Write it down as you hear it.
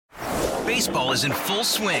Baseball is in full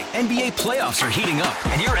swing. NBA playoffs are heating up,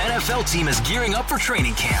 and your NFL team is gearing up for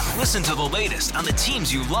training camp. Listen to the latest on the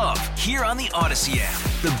teams you love here on the Odyssey app.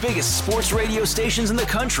 The biggest sports radio stations in the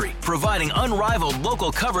country, providing unrivaled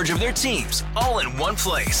local coverage of their teams, all in one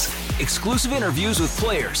place. Exclusive interviews with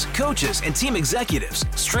players, coaches, and team executives,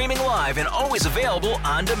 streaming live and always available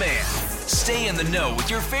on demand. Stay in the know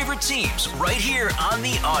with your favorite teams right here on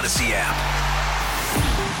the Odyssey app.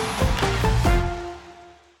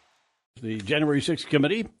 The January 6th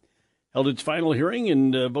committee held its final hearing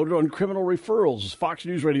and voted on criminal referrals. Fox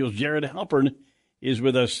News Radio's Jared Halpern is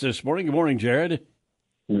with us this morning. Good morning, Jared.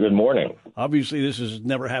 Good morning. Obviously, this has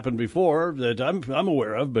never happened before that I'm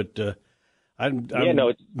aware of, but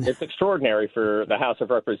it's extraordinary for the House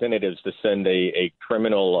of Representatives to send a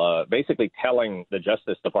criminal, basically telling the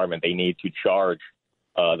Justice Department they need to charge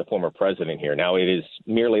the former president here. Now, it is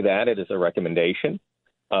merely that. It is a recommendation.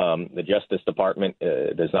 The Justice Department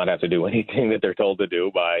does not have to do anything that they're told to do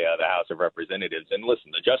by the House of Representatives. And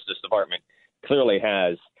listen, the Justice Department clearly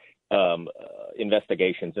has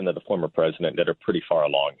investigations into the former president that are pretty far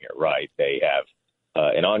along here, right? They have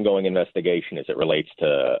an ongoing investigation as it relates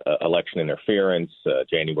to election interference,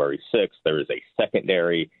 January 6th. There is a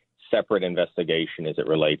secondary, separate investigation as it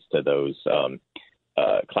relates to those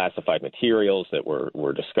classified materials that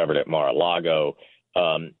were discovered at Mar-a-Lago.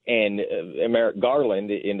 And Merrick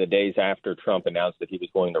Garland, in the days after Trump announced that he was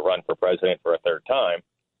going to run for president for a third time,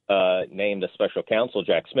 named a special counsel,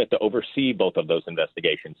 Jack Smith, to oversee both of those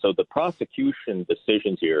investigations. So the prosecution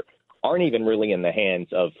decisions here aren't even really in the hands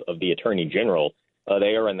of the attorney general.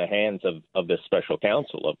 They are in the hands of this special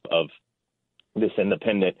counsel, of this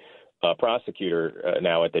independent prosecutor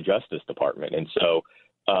now at the Justice Department. And so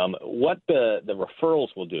what the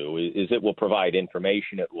referrals will do is it will provide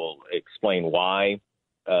information. It will explain why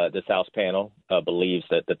this House panel believes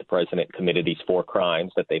that the president committed these 4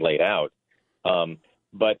 crimes that they laid out.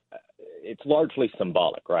 But it's largely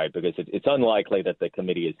symbolic, right? Because it's unlikely that the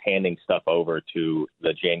committee is handing stuff over to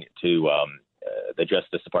the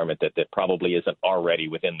Justice Department that probably isn't already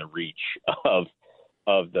within the reach of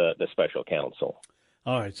the special counsel.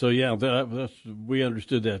 All right. So, we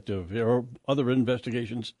understood that. There are other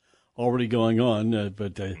investigations already going on,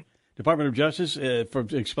 but Department of Justice, for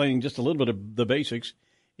explaining just a little bit of the basics,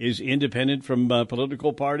 is independent from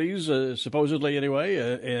political parties, supposedly anyway.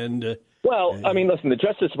 Listen, the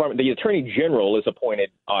Justice Department, the Attorney General is appointed,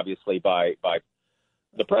 obviously, by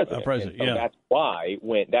the president.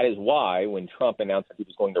 That is why when Trump announced that he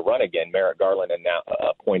was going to run again, Merrick Garland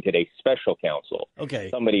appointed a special counsel. Okay.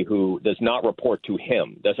 Somebody who does not report to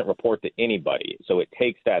him, doesn't report to anybody. So it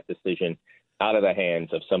takes that decision out of the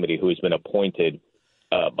hands of somebody who has been appointed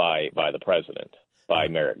by the president, by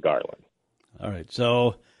Merrick Garland. All right.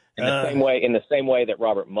 So in the same way that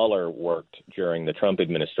Robert Mueller worked during the Trump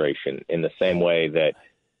administration, in the same way that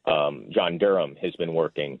John Durham has been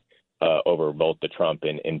working over both the Trump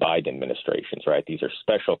and Biden administrations, right? These are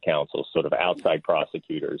special counsels, sort of outside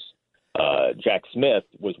prosecutors. Jack Smith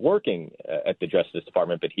was working at the Justice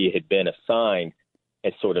Department, but he had been assigned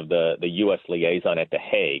as sort of the U.S. liaison at The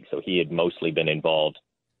Hague. So he had mostly been involved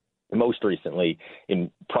most recently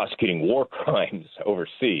in prosecuting war crimes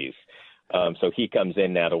overseas. So he comes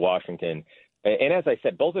in now to Washington. And as I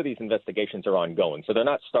said, both of these investigations are ongoing, so they're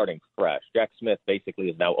not starting fresh. Jack Smith basically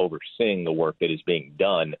is now overseeing the work that is being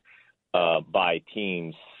done by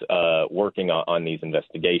teams working on these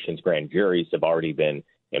investigations. Grand juries have already been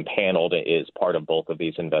impaneled as part of both of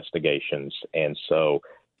these investigations. And so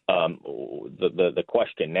the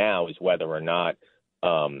question now is whether or not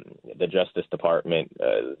the Justice Department,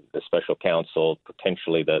 the special counsel,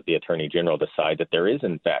 potentially the Attorney General decide that there is,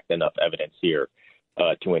 in fact, enough evidence here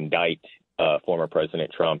to indict former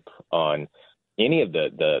President Trump on any of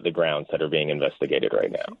the grounds that are being investigated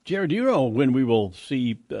right now. Jared, do you know when we will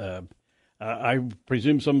see, I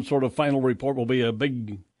presume some sort of final report will be a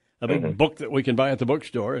big book that we can buy at the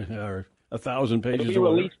bookstore, or 1,000 pages? It'll be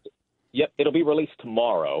released. Yep, it'll be released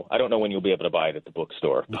tomorrow. I don't know when you'll be able to buy it at the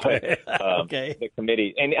bookstore. But, okay. The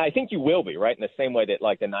committee, and I think you will be, right, in the same way that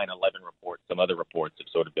like the 9/11 report, some other reports have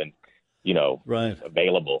sort of been, right,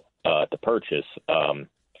 available to purchase.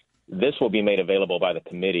 This will be made available by the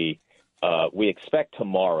committee. We expect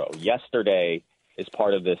tomorrow. Yesterday, as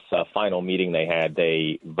part of this final meeting they had,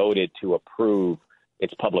 they voted to approve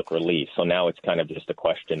its public release. So now it's kind of just a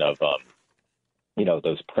question of,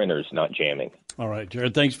 those printers not jamming. All right,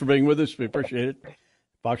 Jared, thanks for being with us. We appreciate it.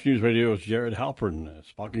 Fox News Radio's Jared Halpern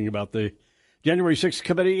talking about the January 6th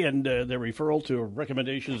committee and their referral to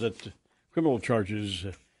recommendations that criminal charges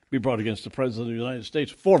be brought against the President of the United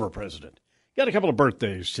States, former President. Got a couple of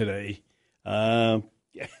birthdays today.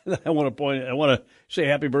 I want to say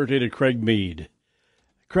happy birthday to Craig Mead.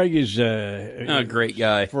 Craig is a great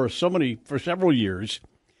guy. For several years,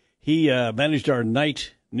 he managed our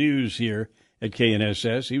night news here at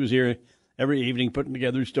KNSS. He was here every evening putting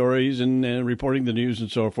together stories and reporting the news and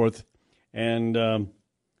so forth. And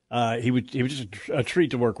he was just a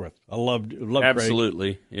treat to work with. I loved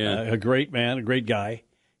Absolutely, Craig. yeah. A great man, a great guy.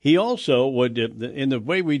 He also would, in the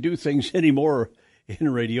way we do things anymore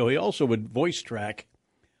in radio, he also would voice track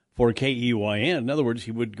for KEYN. In other words,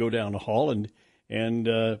 he would go down the hall and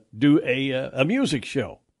do a music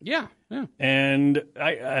show. Yeah. And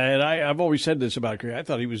I've always said this about Craig. I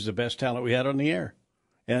thought he was the best talent we had on the air.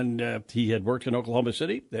 And he had worked in Oklahoma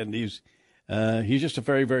City, and he's just a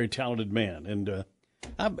very, very talented man. And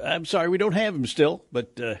I'm sorry we don't have him still,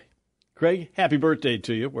 but Craig, happy birthday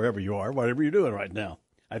to you, wherever you are, whatever you're doing right now.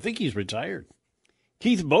 I think he's retired.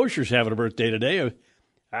 Keith Bosher's having a birthday today.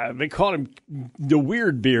 They called him the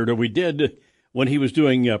Weird Beard, or we did when he was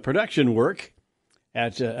doing production work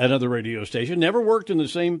at another radio station. Never worked in the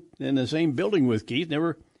same building with Keith,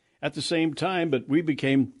 never at the same time, but we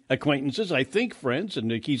became acquaintances, I think friends. And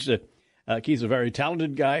Keith's a very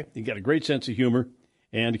talented guy. He got a great sense of humor,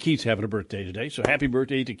 and Keith's having a birthday today. So happy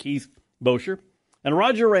birthday to Keith Bosher. And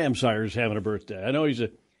Roger Ramsire is having a birthday. I know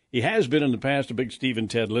he has been in the past a big Steve and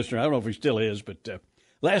Ted listener. I don't know if he still is, but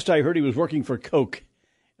last I heard he was working for Coke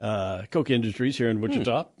Industries here in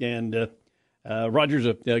Wichita. And Roger's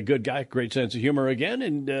a good guy, great sense of humor again.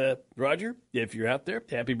 And Roger, if you're out there,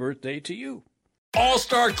 happy birthday to you.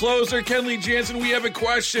 All-star closer Kenley Jansen, we have a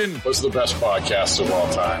question. What's the best podcast of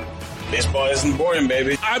all time? Baseball isn't boring,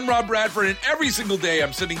 baby. I'm Rob Bradford, and every single day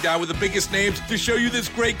I'm sitting down with the biggest names to show you this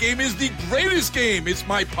great game is the greatest game. It's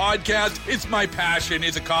my podcast. It's my passion.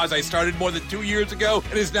 It's a cause I started more than 2 years ago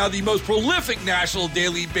and is now the most prolific national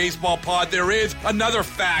daily baseball pod there is. Another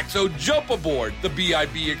fact, so jump aboard the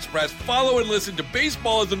BIB Express. Follow and listen to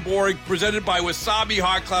Baseball Isn't Boring, presented by Wasabi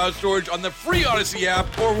Hot Cloud Storage on the free Odyssey app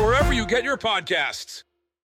or wherever you get your podcasts.